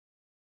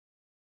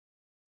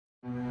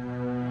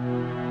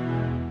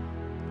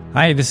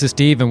Hi, this is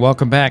Steve, and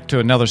welcome back to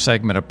another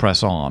segment of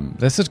Press On.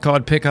 This is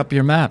called Pick Up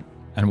Your Mat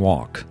and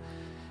Walk.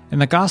 In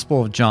the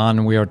Gospel of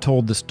John, we are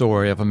told the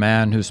story of a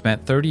man who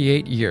spent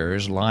 38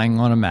 years lying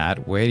on a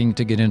mat waiting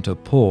to get into a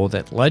pool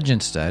that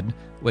legend said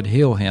would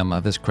heal him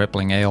of his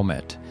crippling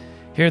ailment.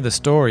 Here the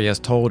story is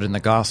told in the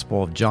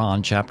Gospel of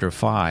John, chapter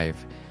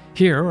 5.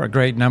 Here, a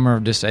great number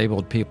of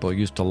disabled people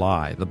used to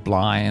lie, the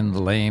blind,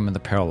 the lame, and the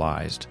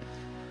paralyzed.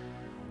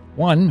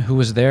 One who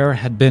was there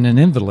had been an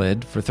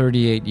invalid for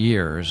 38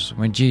 years.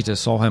 When Jesus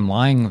saw him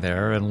lying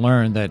there and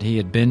learned that he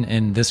had been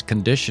in this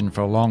condition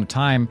for a long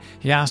time,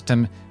 he asked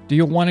him, "Do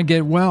you want to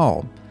get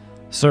well?"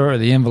 "Sir,"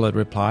 the invalid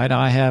replied,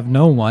 "I have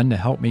no one to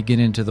help me get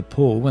into the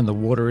pool when the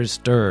water is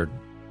stirred.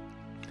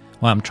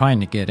 While I'm trying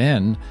to get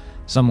in,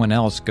 someone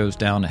else goes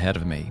down ahead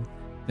of me."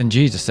 Then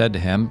Jesus said to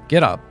him,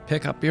 "Get up,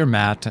 pick up your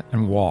mat,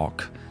 and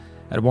walk."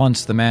 At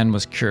once the man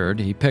was cured.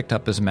 He picked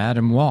up his mat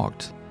and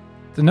walked.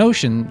 The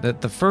notion that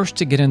the first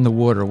to get in the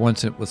water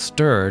once it was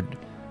stirred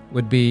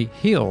would be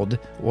healed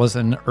was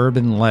an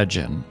urban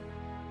legend.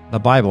 The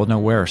Bible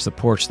nowhere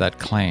supports that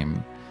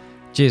claim.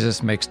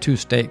 Jesus makes two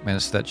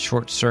statements that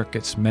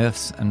short-circuits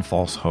myths and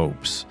false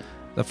hopes.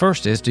 The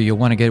first is, do you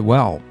want to get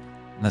well?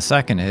 And the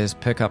second is,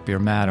 pick up your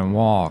mat and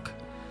walk.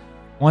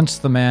 Once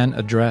the man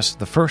addressed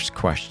the first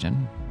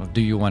question of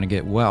do you want to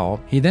get well,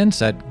 he then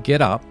said,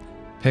 get up,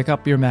 pick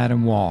up your mat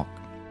and walk.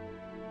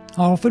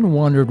 I often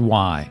wondered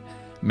why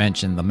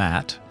mention the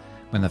mat,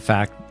 when the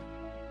fact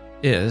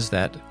is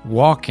that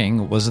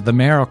walking was the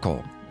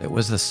miracle. It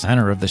was the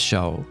center of the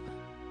show.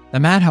 The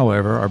mat,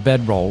 however, or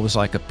bedroll, was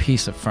like a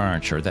piece of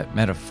furniture that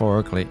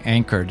metaphorically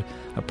anchored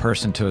a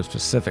person to a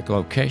specific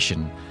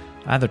location,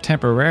 either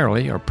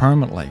temporarily or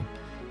permanently.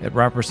 It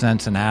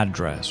represents an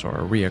address or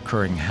a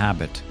reoccurring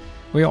habit.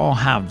 We all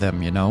have them,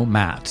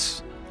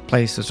 mats,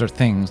 places or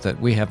things that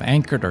we have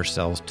anchored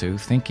ourselves to,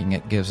 thinking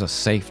it gives us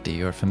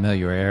safety or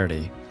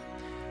familiarity.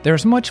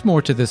 There's much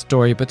more to this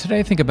story, but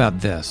today think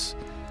about this.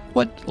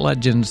 What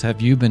legends have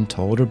you been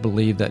told or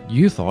believed that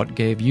you thought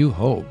gave you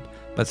hope,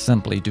 but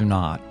simply do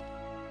not?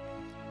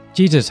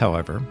 Jesus,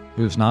 however,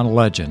 who's not a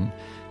legend,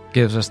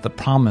 gives us the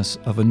promise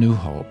of a new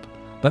hope.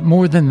 But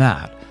more than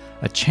that,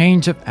 a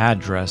change of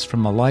address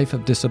from a life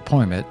of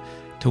disappointment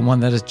to one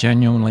that is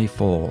genuinely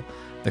full.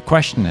 The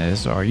question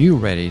is, are you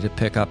ready to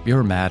pick up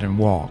your mat and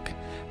walk?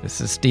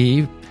 This is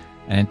Steve,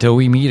 and until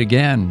we meet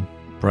again,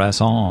 press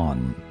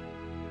on.